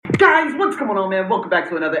Guys, what's going on, man? Welcome back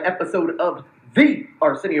to another episode of the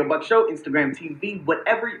Arsenio Buck Show, Instagram TV,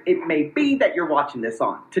 whatever it may be that you're watching this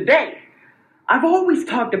on. Today, I've always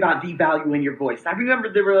talked about devaluing your voice. I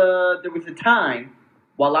remember there was a time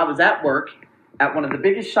while I was at work at one of the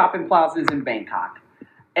biggest shopping plazas in Bangkok,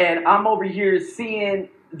 and I'm over here seeing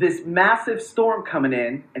this massive storm coming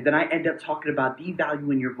in, and then I end up talking about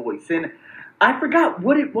devaluing your voice. And I forgot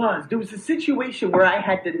what it was. There was a situation where I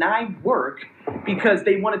had denied work because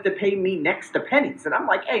they wanted to pay me next to pennies. And I'm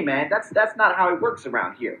like, hey, man, that's not how it works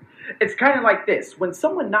around here. It's kind of like this. When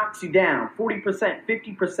someone knocks you down 40%,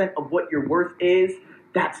 50% of what your worth is,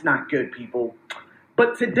 that's not good, people.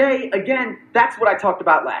 But today, again, that's what I talked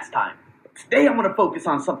about last time. Today, I'm going to focus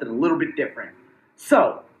on something a little bit different.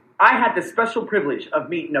 So, I had the special privilege of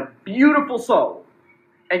meeting a beautiful soul.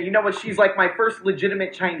 And you know what? She's like my first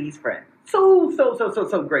legitimate Chinese friend. So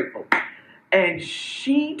grateful. And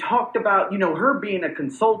she talked about, her being a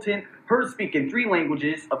consultant, her speaking 3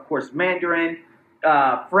 languages, of course, Mandarin,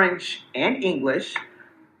 French, and English.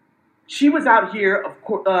 She was out here, of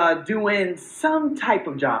course, doing some type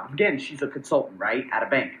of job. Again, she's a consultant, right, at a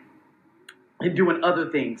bank, and doing other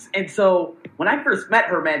things. And so when I first met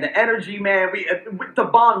her, man, the energy, man, the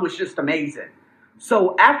bond was just amazing.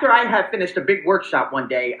 So after I had finished a big workshop one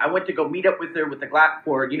day, I went to go meet up with her with a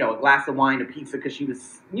glass of wine, a pizza, because she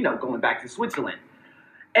was, going back to Switzerland.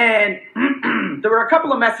 And there were a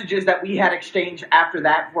couple of messages that we had exchanged after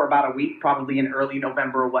that for about a week, probably in early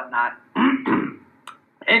November or whatnot.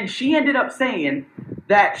 And she ended up saying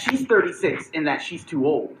that she's 36 and that she's too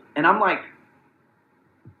old. And I'm like,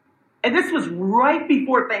 and this was right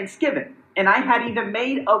before Thanksgiving. And I had even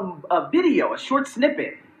made a video, a short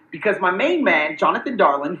snippet, because my main man, Jonathan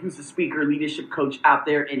Darlin, who's a speaker, leadership coach out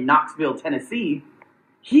there in Knoxville, Tennessee,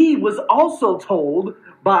 he was also told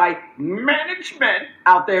by management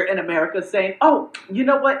out there in America saying, oh, you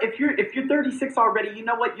know what, if you're 36 already, you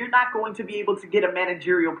know what, you're not going to be able to get a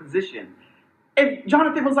managerial position. And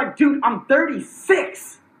Jonathan was like, dude, I'm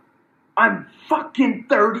 36. I'm fucking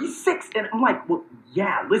 36. And I'm like, well,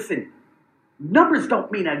 yeah, listen. Numbers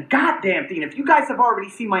don't mean a goddamn thing. If you guys have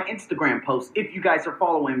already seen my Instagram post, if you guys are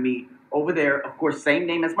following me over there, of course, same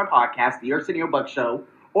name as my podcast, The Arsenio Buck Show,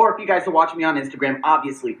 or if you guys are watching me on Instagram,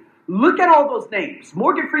 obviously, look at all those names.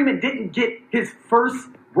 Morgan Freeman didn't get his first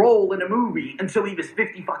role in a movie until he was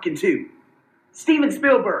 52. Steven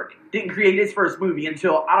Spielberg didn't create his first movie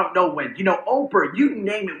until I don't know when. Oprah, you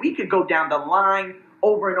name it. We could go down the line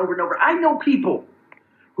over and over and over. I know people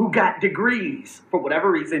who got degrees for whatever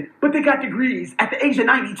reason, but they got degrees at the age of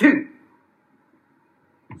 92.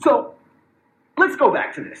 So, let's go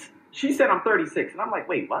back to this. She said I'm 36, and I'm like,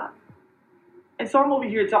 wait, what? And so I'm over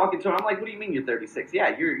here talking to her. I'm like, what do you mean you're 36?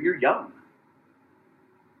 Yeah, you're young.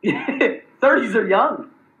 30s are young.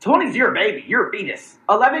 20s, you're a baby. You're a fetus.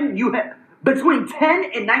 11, between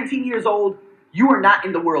 10 and 19 years old, you are not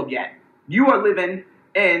in the world yet. You are living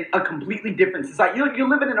in a completely different society. You're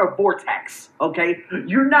living in a vortex, okay?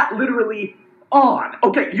 You're not literally on,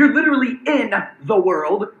 okay? You're literally in the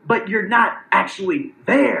world, but you're not actually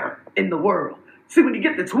there in the world. See, when you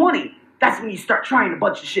get to 20, that's when you start trying a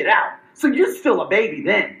bunch of shit out. So you're still a baby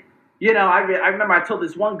then. I remember I told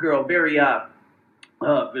this one girl very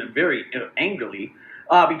angrily,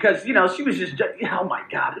 because, she was just, oh my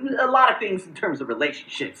God, a lot of things in terms of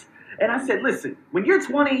relationships. And I said, listen, when you're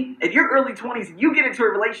 20, in your early 20s, and you get into a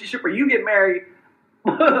relationship or you get married,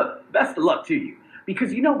 best of luck to you.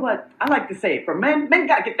 Because you know what? I like to say it. For men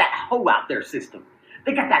got to get that hoe out their system.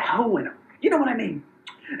 They got that hoe in them. You know what I mean?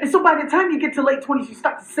 And so by the time you get to late 20s, you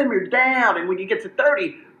start to simmer down. And when you get to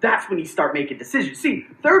 30, that's when you start making decisions. See,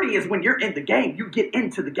 30 is when you're in the game. You get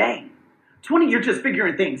into the game. 20, you're just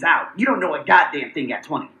figuring things out. You don't know a goddamn thing at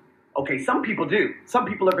 20. Okay, some people do. Some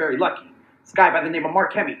people are very lucky. This guy by the name of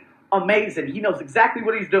Mark Hemi. Amazing. He knows exactly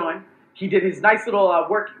what he's doing. He did his nice little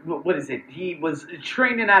work. What is it? He was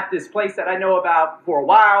training at this place that I know about for a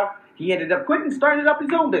while. He ended up quitting, started up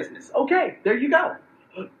his own business. Okay, there you go.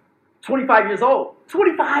 25 years old.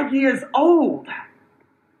 25 years old.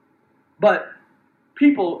 But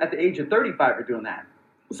people at the age of 35 are doing that.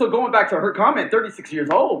 So going back to her comment, 36 years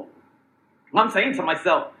old, I'm saying to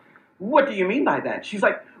myself, what do you mean by that? She's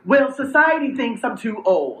like, well, society thinks I'm too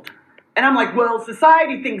old. And I'm like, well,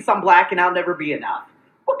 society thinks I'm black and I'll never be enough.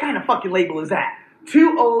 What kind of fucking label is that?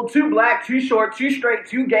 Too old, too black, too short, too straight,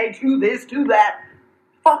 too gay, too this, too that.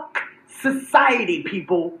 Fuck society,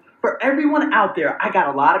 people. For everyone out there, I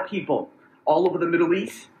got a lot of people all over the Middle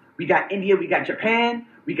East. We got India, we got Japan,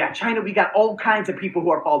 we got China, we got all kinds of people who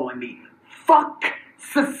are following me. Fuck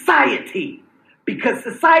society. Because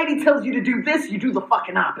society tells you to do this, you do the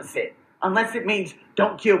fucking opposite. Unless it means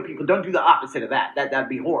don't kill people. Don't do the opposite of that. That'd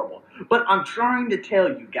be horrible. But I'm trying to tell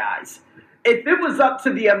you guys, if it was up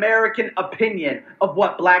to the American opinion of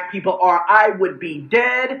what black people are, I would be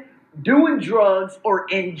dead, doing drugs, or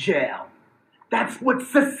in jail. That's what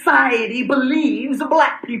society believes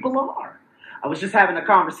black people are. I was just having a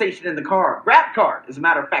conversation in the car, grab car, as a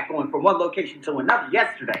matter of fact, going from one location to another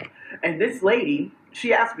yesterday. And this lady,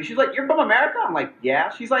 she asked me, she's like, "You're from America?" I'm like, "Yeah."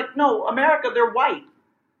 She's like, "No, America, they're white."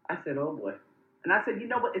 I said, "Oh boy." And I said, "You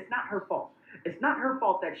know what? It's not her fault. It's not her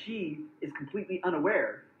fault that she is completely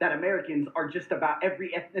unaware that Americans are just about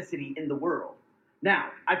every ethnicity in the world."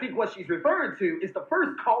 Now, I think what she's referring to is the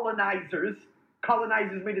first colonizers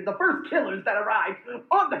meaning the first killers that arrived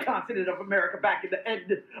on the continent of America back in the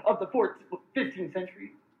end of the 15th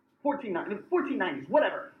century, 1490s,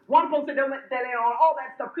 whatever. Waterfall said, "Don't let that in on all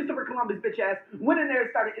that stuff." Christopher Columbus, bitch ass, went in there and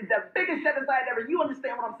started. It's the biggest genocide ever. You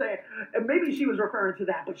understand what I'm saying? And maybe she was referring to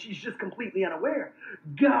that, but she's just completely unaware.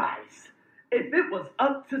 Guys, if it was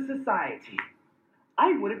up to society,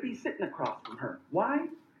 I wouldn't be sitting across from her. Why?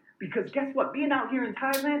 Because guess what? Being out here in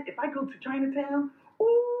Thailand, if I go to Chinatown,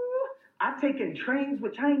 ooh, I've taken trains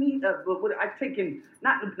with Chinese. I've taken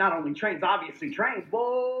not only trains, obviously trains,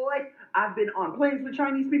 boy. I've been on planes with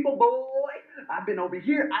Chinese people, boy. I've been over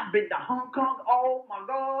here. I've been to Hong Kong. Oh my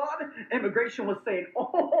God! Immigration was saying,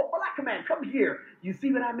 "Oh, black man, come here." You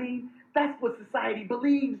see what I mean? That's what society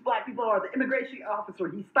believes black people are. The immigration officer,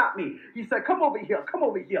 he stopped me. He said, "Come over here. Come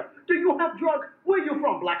over here. Do you have drugs? Where you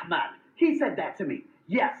from, black man?" He said that to me.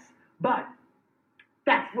 Yes, but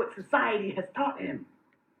that's what society has taught him.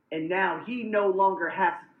 And now he no longer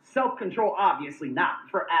has self-control, obviously not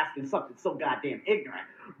for asking something so goddamn ignorant,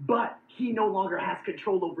 but he no longer has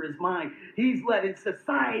control over his mind. He's letting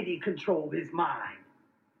society control his mind.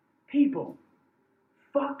 People,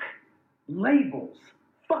 fuck labels,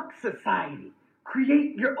 fuck society.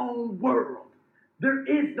 Create your own world. There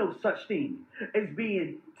is no such thing as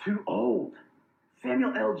being too old.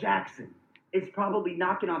 Samuel L. Jackson is probably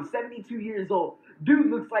knocking on 72 years old.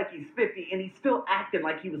 Dude looks like he's 50 and he's still acting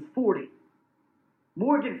like he was 40.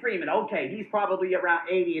 Morgan Freeman, okay, he's probably around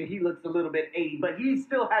 80 and he looks a little bit 80, but he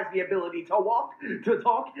still has the ability to walk, to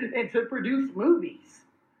talk, and to produce movies.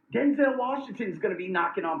 Denzel Washington's going to be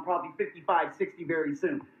knocking on probably 55, 60 very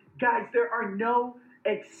soon. Guys, there are no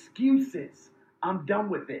excuses. I'm done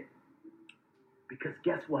with it. Because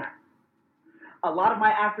guess what? A lot of my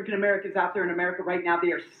African Americans out there in America right now,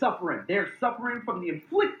 they are suffering. They're suffering from the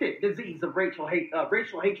inflicted disease of racial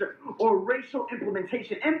hatred or racial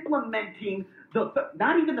implementation, implementing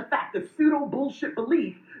not even the fact, the pseudo bullshit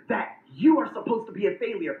belief that you are supposed to be a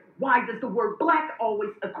failure. Why does the word black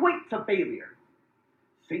always equate to failure?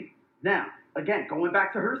 See, now, again, going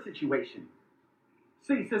back to her situation.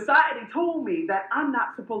 See, society told me that I'm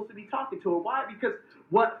not supposed to be talking to her. Why? Because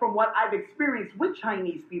from what I've experienced with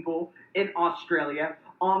Chinese people in Australia,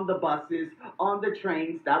 on the buses, on the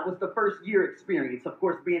trains, that was the first year experience. Of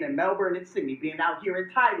course, being in Melbourne and Sydney, being out here in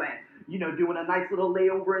Thailand, doing a nice little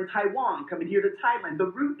layover in Taiwan, coming here to Thailand, the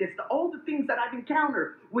rudeness, all the things that I've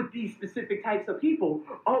encountered with these specific types of people.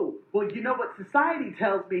 Oh, well, you know what? Society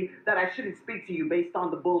tells me that I shouldn't speak to you based on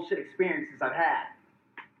the bullshit experiences I've had.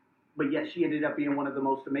 But yet she ended up being one of the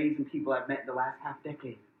most amazing people I've met in the last half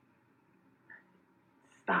decade.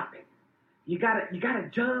 Stop it. You gotta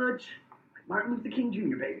judge Martin Luther King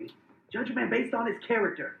Jr., baby. Judge a man based on his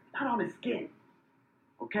character, not on his skin.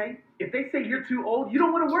 Okay? If they say you're too old, you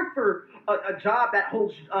don't want to work for a job that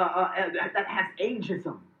holds that has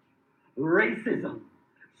ageism, racism,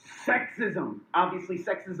 sexism. Obviously,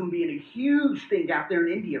 sexism being a huge thing out there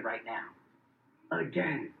in India right now.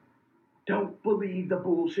 Again, don't believe the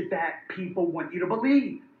bullshit that people want you to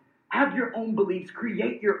believe. Have your own beliefs.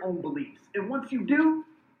 Create your own beliefs. And once you do,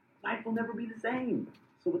 life will never be the same.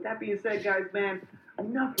 So with that being said, guys, man,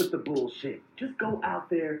 enough with the bullshit. Just go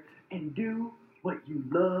out there and do what you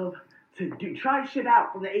love to do. Try shit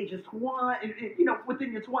out from the ages 20,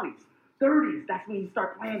 within your 20s. 30s, that's when you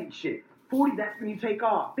start planning shit. 40, that's when you take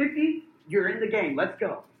off. 50, you're in the game. Let's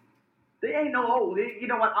go. There ain't no old. You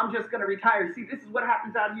know what? I'm just going to retire. See, this is what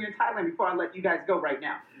happens out here in Thailand before I let you guys go right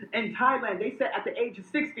now. In Thailand, they said at the age of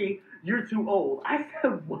 60, you're too old. I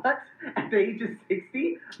said, what? At the age of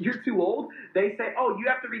 60, you're too old? They say, oh, you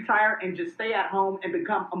have to retire and just stay at home and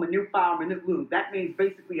become a manute file, manute loon. That means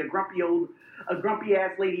basically a grumpy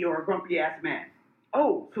ass lady or a grumpy ass man.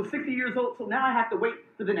 Oh, so 60 years old, so now I have to wait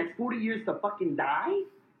for the next 40 years to fucking die?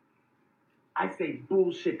 I say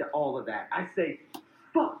bullshit to all of that. I say,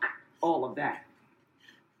 fuck all of that.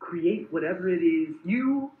 Create whatever it is.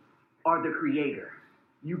 You are the creator.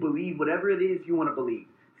 You believe whatever it is you want to believe.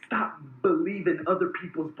 Stop believing other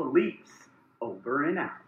people's beliefs. Over and out.